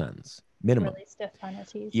federal sentence. Minimum. Really stiff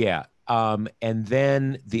penalties. Yeah. And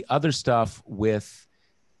then the other stuff with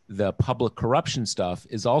the public corruption stuff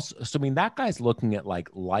is also, so I mean, that guy's looking at like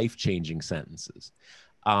life-changing sentences.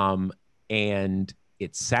 And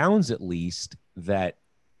it sounds at least that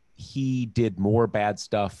he did more bad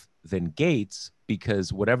stuff than Gaetz,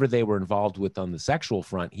 because whatever they were involved with on the sexual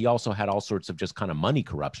front, he also had all sorts of just kind of money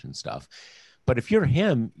corruption stuff. But if you're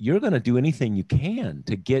him, you're going to do anything you can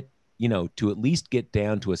to get, to at least get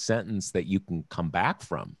down to a sentence that you can come back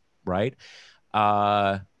from, right?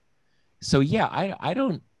 So yeah, I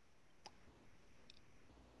don't,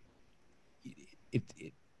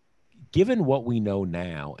 given what we know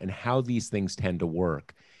now and how these things tend to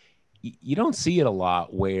work, you don't see it a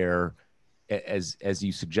lot where, as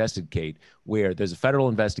you suggested, Kate, where there's a federal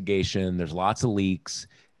investigation, there's lots of leaks,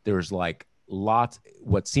 there's like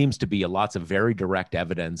what seems to be lots of very direct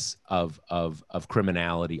evidence of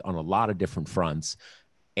criminality on a lot of different fronts,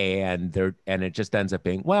 and it just ends up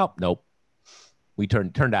being, well, nope, we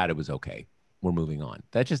turned out it was okay, we're moving on.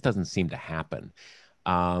 That just doesn't seem to happen.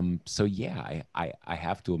 So yeah, I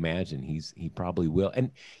have to imagine he probably will,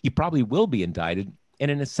 and he probably will be indicted. And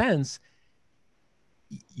in a sense,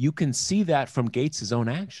 you can see that from Gaetz's own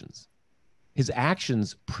actions. His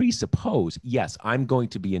actions presuppose, yes, I'm going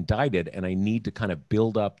to be indicted, and I need to kind of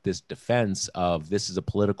build up this defense of this is a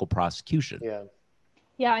political prosecution. Yeah.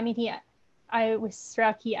 Yeah, I mean, I was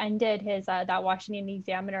struck he ended his that Washington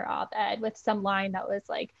Examiner op-ed with some line that was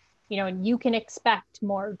like, you can expect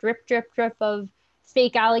more drip, drip, drip of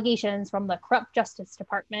fake allegations from the corrupt Justice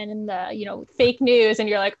Department and the, fake news. And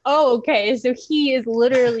you're like, oh, okay. So he is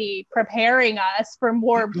literally preparing us for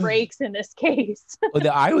more breaks in this case. Well,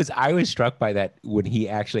 I was struck by that when he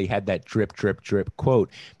actually had that drip, drip, drip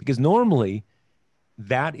quote, because normally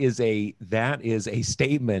that is a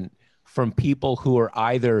statement from people who are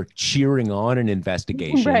either cheering on an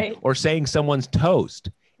investigation right, or saying someone's toast.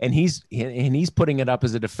 And he's putting it up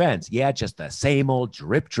as a defense. Yeah, just the same old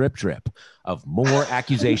drip, drip, drip of more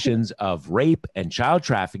accusations of rape and child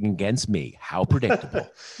trafficking against me. How predictable.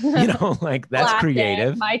 Like that's classic,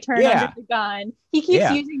 creative. My turn under the gun. He keeps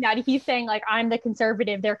using that. He keeps saying like, I'm the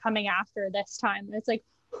conservative they're coming after this time. And it's like,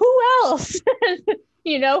 who else?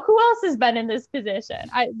 Who else has been in this position?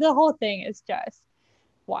 The whole thing is just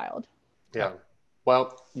wild. Yeah.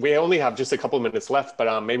 Well, we only have just a couple of minutes left,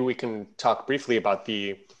 but maybe we can talk briefly about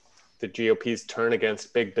the GOP's turn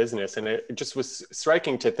against big business. And it just was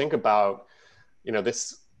striking to think about,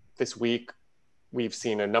 this week, we've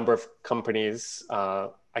seen a number of companies,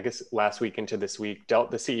 I guess last week into this week, the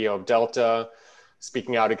CEO of Delta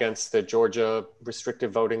speaking out against the Georgia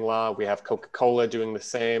restrictive voting law. We have Coca-Cola doing the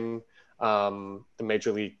same. The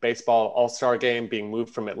Major League Baseball All-Star game being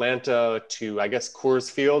moved from Atlanta to, I guess,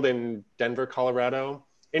 Coors Field in Denver, Colorado.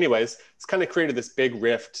 Anyways, it's kind of created this big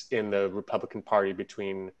rift in the Republican Party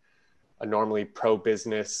between a normally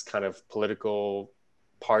pro-business kind of political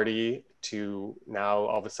party to now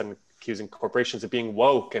all of a sudden accusing corporations of being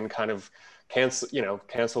woke and kind of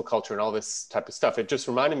cancel culture and all this type of stuff. It just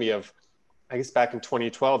reminded me of, I guess back in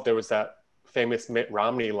 2012, there was that famous Mitt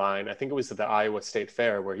Romney line. I think it was at the Iowa State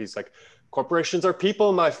Fair where he's like, corporations are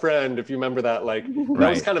people, my friend. If you remember that, like that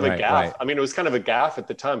was kind of a gaffe. Right. I mean, it was kind of a gaffe at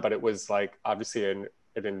the time, but it was like obviously an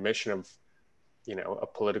admission of, a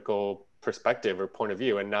political perspective or point of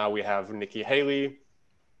view. And now we have Nikki Haley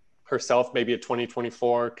herself, maybe a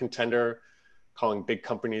 2024 contender, calling big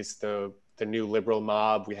companies the new liberal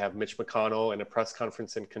mob. We have Mitch McConnell in a press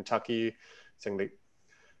conference in Kentucky saying that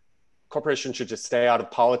corporations should just stay out of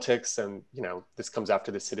politics. And, this comes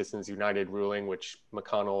after the Citizens United ruling, which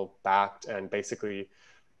McConnell backed. And basically,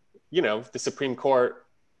 the Supreme Court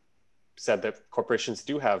said that corporations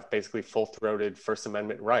do have basically full-throated First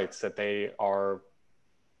Amendment rights, that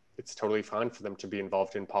it's totally fine for them to be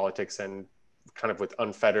involved in politics and kind of with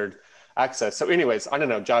unfettered access. So anyways, I don't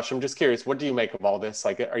know, Josh, I'm just curious, what do you make of all this?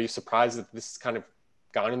 Like, are you surprised that this has kind of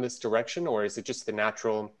gone in this direction, or is it just the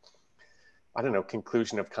natural, I don't know,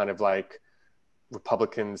 conclusion of kind of like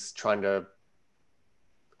Republicans trying to,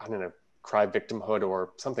 I don't know, cry victimhood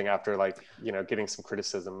or something after, like, you know, getting some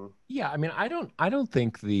criticism? Yeah, I mean, I don't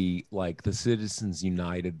think the Citizens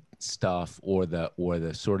United stuff or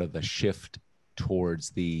the sort of the shift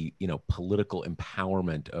towards the, you know, political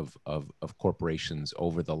empowerment of corporations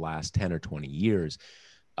over the last 10 or 20 years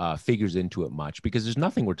figures into it much, because there's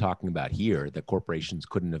nothing we're talking about here that corporations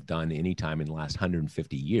couldn't have done any time in the last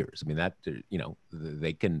 150 years. I mean, that, you know,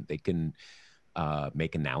 they can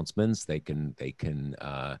make announcements. They can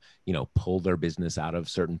you know, pull their business out of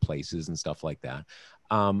certain places and stuff like that.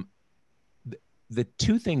 The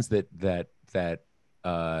two things that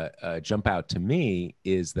jump out to me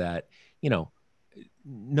is that, you know,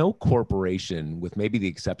 no corporation, with maybe the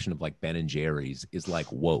exception of like Ben and Jerry's, is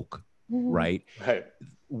like woke, right? Right.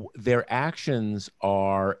 Their actions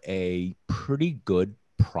are a pretty good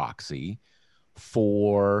proxy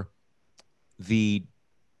for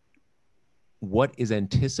what is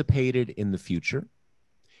anticipated in the future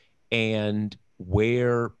and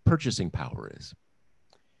where purchasing power is.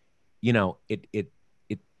 You know, it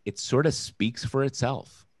sort of speaks for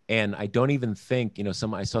itself. And I don't even think, you know,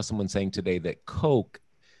 I saw someone saying today that Coke,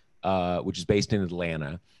 which is based in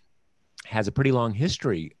Atlanta, has a pretty long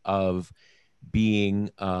history of being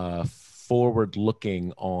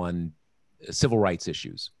forward-looking on civil rights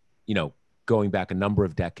issues, you know, going back a number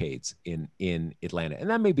of decades in Atlanta. And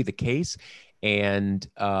that may be the case. And,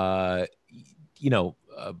 you know,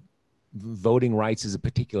 voting rights is a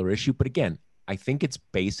particular issue. But again, I think it's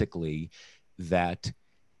basically that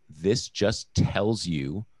this just tells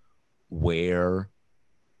you where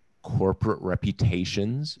corporate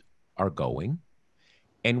reputations are going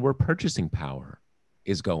and where purchasing power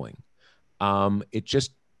is going. It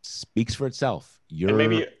just speaks for itself. You're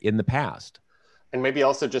in the past. And maybe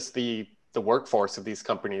also just the workforce of these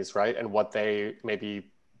companies, right? And what they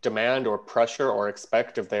maybe demand or pressure or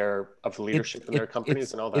expect of leadership in their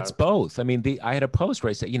companies and all that. It's both. I mean, I had a post where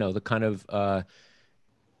I said, you know, the kind of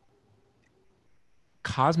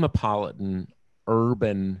cosmopolitan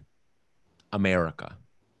urban America,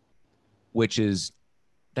 that's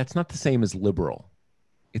not the same as liberal.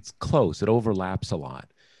 It's close. It overlaps a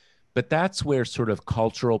lot. But that's where sort of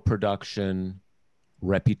cultural production,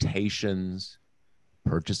 reputations,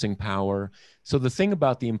 purchasing power. So the thing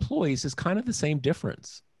about the employees is kind of the same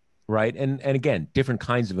difference, right? And again, different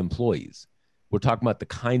kinds of employees. We're talking about the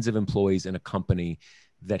kinds of employees in a company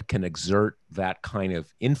that can exert that kind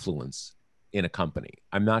of influence in a company.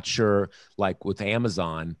 I'm not sure, like with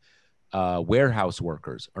Amazon, warehouse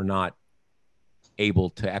workers are not able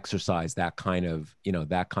to exercise that kind of, you know,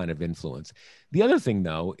 that kind of influence. The other thing,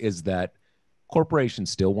 though, is that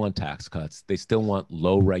corporations still want tax cuts. They still want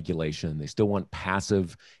low regulation. They still want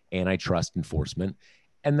passive antitrust enforcement.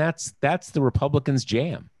 And that's the Republicans'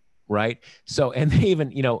 jam, right? So, and they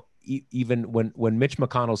even, you know, even when Mitch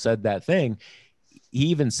McConnell said that thing, he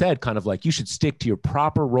even said kind of like, you should stick to your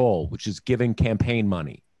proper role, which is giving campaign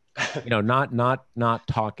money, you know, not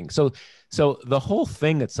talking. So the whole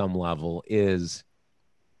thing at some level is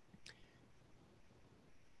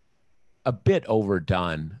a bit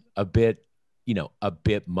overdone, a bit, you know, a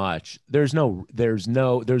bit much. There's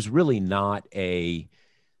really not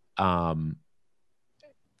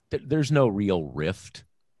there's no real rift.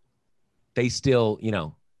 They still, you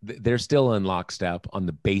know, they're still in lockstep on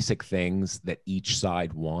the basic things that each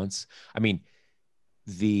side wants. I mean,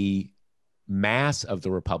 the mass of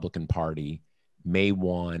the Republican Party may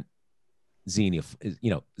want xenophobia,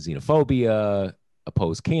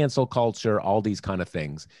 oppose cancel culture, all these kind of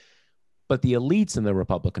things. But the elites in the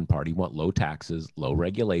Republican Party want low taxes, low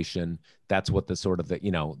regulation. That's what the sort of the, you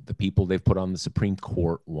know, the people they've put on the Supreme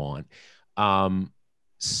Court want.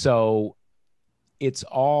 So it's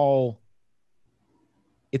all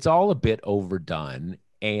a bit overdone.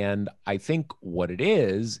 And I think what it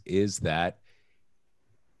is that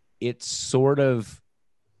it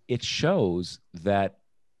shows that,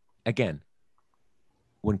 again,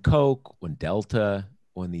 when Coke, when Delta,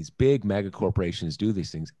 when these big mega corporations do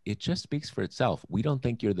these things, it just speaks for itself. We don't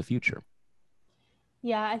think you're the future.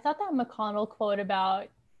 Yeah, I thought that McConnell quote about,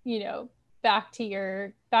 you know, back to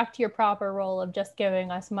your proper role of just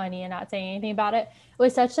giving us money and not saying anything about it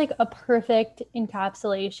was such like a perfect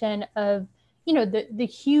encapsulation of, you know, the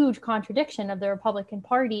huge contradiction of the Republican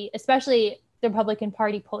Party, especially the Republican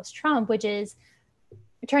Party post-Trump, which is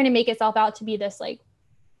trying to make itself out to be this like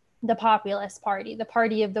the populist party, the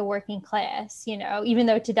party of the working class, you know, even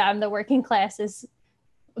though to them the working class is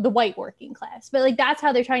the white working class. But like that's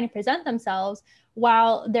how they're trying to present themselves,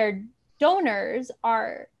 while their donors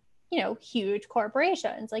are, you know, huge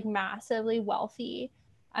corporations, like massively wealthy,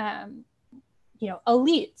 you know,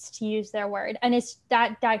 elites, to use their word. And it's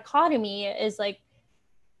that dichotomy is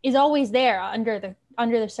always there under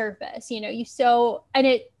the surface, you know.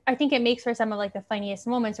 I think it makes for some of like the funniest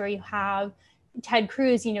moments where you have Ted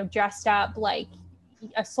Cruz, you know, dressed up like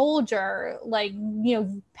a soldier, like, you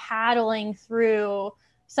know, paddling through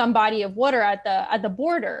some body of water at the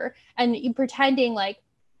border, and you pretending like,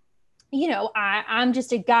 you know, I'm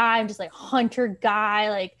just a guy, I'm just like hunter guy,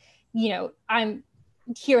 like, you know, I'm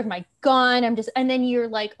here with my gun, and then you're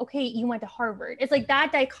like, okay, you went to Harvard. It's like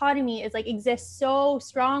that dichotomy is like exists so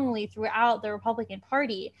strongly throughout the Republican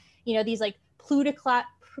Party, you know, these like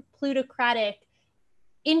plutocratic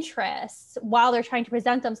interests while they're trying to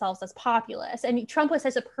present themselves as populists. And Trump was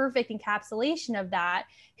such a perfect encapsulation of that,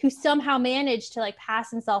 who somehow managed to like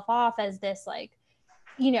pass himself off as this like,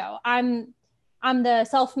 you know, I'm the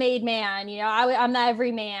self-made man, you know, I'm the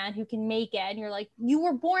everyman who can make it. And you're like, you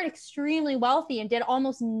were born extremely wealthy and did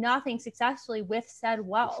almost nothing successfully with said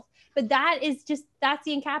wealth. But that's the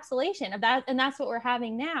encapsulation of that. And that's what we're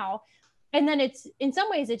having now. And then it's, in some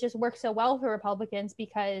ways, it just works so well for Republicans,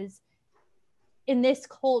 because in this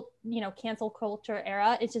cancel culture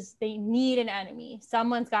era, it's just, they need an enemy.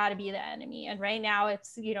 Someone's got to be the enemy. And right now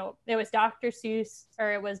it's, you know, it was Dr. Seuss,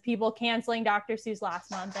 or it was people canceling Dr. Seuss last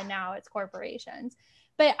month, and now it's corporations.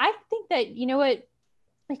 But I think that, you know what,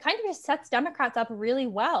 it kind of just sets Democrats up really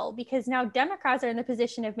well, because now Democrats are in the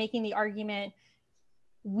position of making the argument,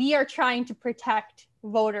 we are trying to protect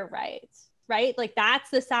voter rights, right? Like that's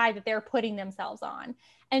the side that they're putting themselves on.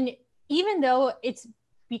 And even though it's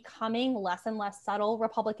becoming less and less subtle,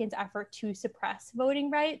 Republicans' effort to suppress voting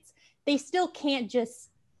rights, they still can't just,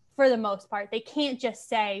 for the most part, they can't just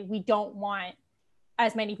say we don't want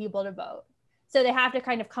as many people to vote. So they have to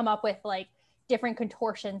kind of come up with like different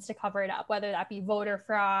contortions to cover it up, whether that be voter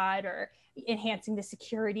fraud or enhancing the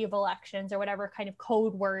security of elections or whatever kind of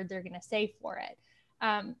code word they're going to say for it.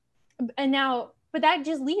 But that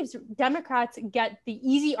just leaves Democrats get the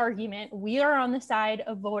easy argument, we are on the side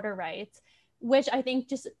of voter rights, which I think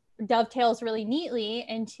just dovetails really neatly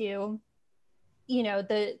into, you know,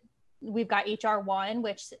 we've got HR1,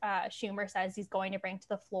 which Schumer says he's going to bring to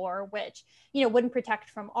the floor, which, you know, wouldn't protect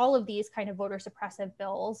from all of these kind of voter suppressive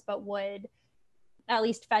bills, but would at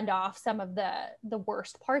least fend off some of the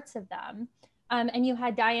worst parts of them. And you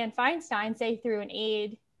had Dianne Feinstein say through an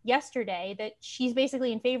aide yesterday that she's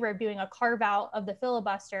basically in favor of doing a carve out of the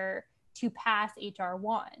filibuster to pass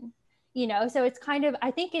HR1, you know? So it's kind of,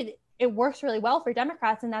 I think it works really well for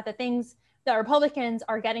Democrats, in that the things that Republicans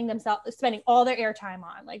are getting themselves spending all their airtime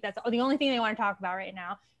on, like that's the only thing they want to talk about right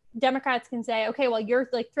now. Democrats can say, okay, well, you're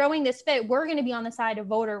like throwing this fit, we're going to be on the side of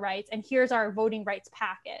voter rights, and here's our voting rights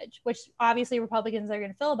package, which obviously Republicans are going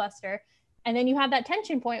to filibuster. And then you have that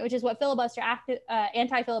tension point, which is what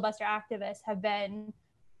anti-filibuster activists have been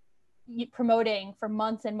promoting for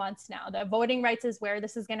months and months now. That voting rights is where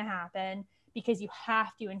this is going to happen, because you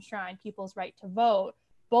have to enshrine people's right to vote,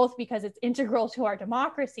 both because it's integral to our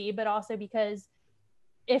democracy, but also because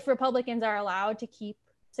if Republicans are allowed to keep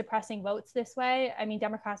suppressing votes this way, I mean,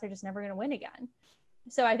 Democrats are just never going to win again.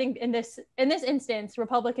 So I think in this instance,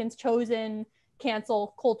 Republicans' chosen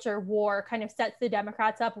cancel culture war kind of sets the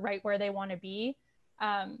Democrats up right where they want to be,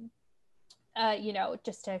 you know,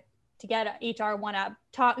 just to get HR1 up.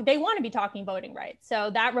 They want to be talking voting rights. So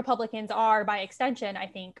that Republicans are, by extension, I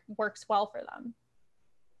think works well for them.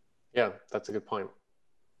 Yeah, that's a good point.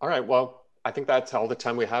 All right, well, I think that's all the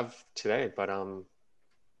time we have today, but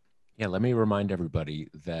yeah, let me remind everybody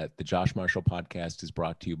that the Josh Marshall podcast is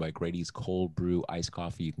brought to you by Grady's Cold Brew Iced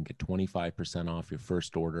Coffee. You can get 25% off your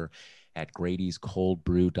first order at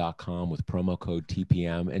gradyscoldbrew.com with promo code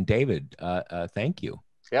TPM. And David, thank you.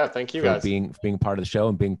 Yeah, thank you for guys. being part of the show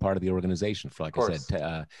and being part of the organization for, like I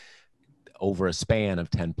said, over a span of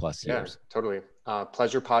 10 plus years. Yeah, totally.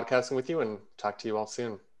 Pleasure podcasting with you, and talk to you all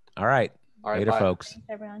soon. All right. All right. Later, bye. folks. Thanks,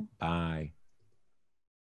 everyone. Bye.